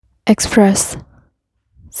Express.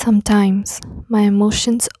 Sometimes my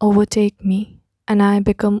emotions overtake me and I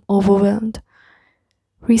become overwhelmed.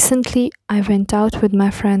 Recently, I went out with my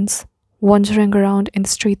friends, wandering around in the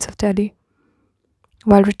streets of Delhi.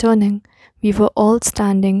 While returning, we were all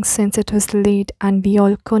standing since it was late and we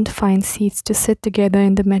all couldn't find seats to sit together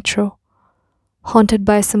in the metro. Haunted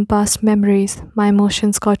by some past memories, my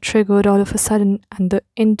emotions got triggered all of a sudden and the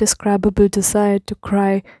indescribable desire to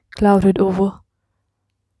cry clouded over.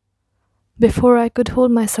 Before I could hold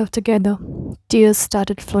myself together, tears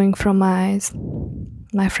started flowing from my eyes.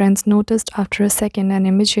 My friends noticed after a second and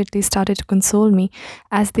immediately started to console me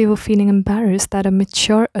as they were feeling embarrassed that a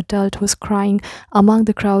mature adult was crying among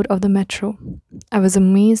the crowd of the metro. I was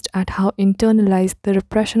amazed at how internalized the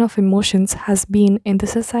repression of emotions has been in the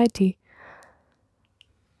society.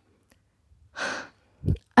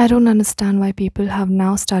 I don't understand why people have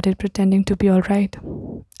now started pretending to be alright.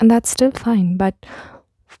 And that's still fine, but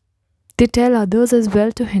they tell others as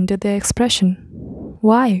well to hinder their expression.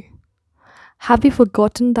 Why? Have we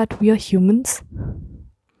forgotten that we are humans?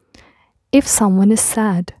 If someone is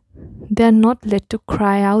sad, they are not let to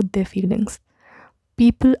cry out their feelings.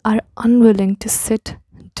 People are unwilling to sit,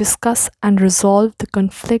 discuss, and resolve the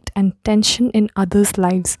conflict and tension in others'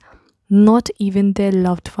 lives, not even their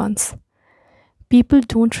loved ones. People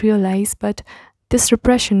don't realize, but this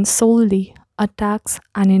repression solely attacks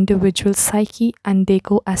an individual's psyche and they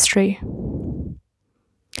go astray.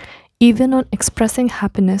 Even on expressing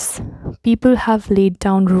happiness, people have laid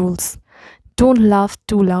down rules. Don't laugh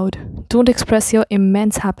too loud. Don't express your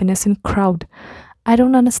immense happiness in crowd. I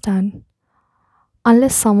don't understand.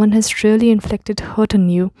 Unless someone has really inflicted hurt on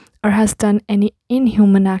you or has done any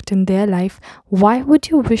inhuman act in their life, why would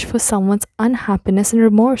you wish for someone's unhappiness and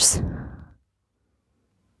remorse?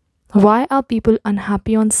 Why are people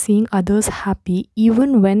unhappy on seeing others happy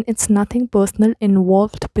even when it's nothing personal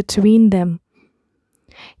involved between them?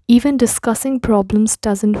 Even discussing problems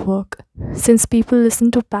doesn't work since people listen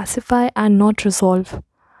to pacify and not resolve.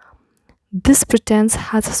 This pretense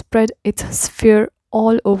has spread its sphere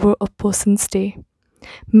all over a person's day.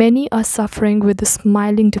 Many are suffering with the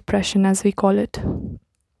smiling depression, as we call it.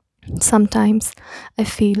 Sometimes I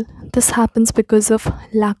feel this happens because of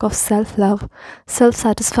lack of self love, self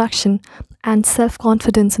satisfaction, and self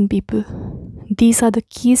confidence in people. These are the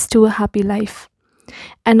keys to a happy life.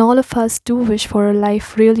 And all of us do wish for a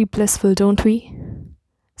life really blissful, don't we?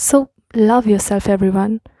 So, love yourself,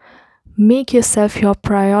 everyone. Make yourself your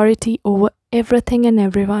priority over everything and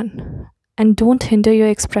everyone. And don't hinder your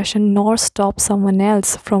expression nor stop someone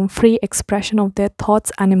else from free expression of their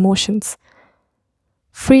thoughts and emotions.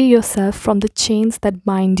 Free yourself from the chains that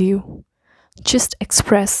bind you. Just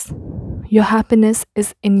express. Your happiness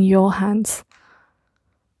is in your hands.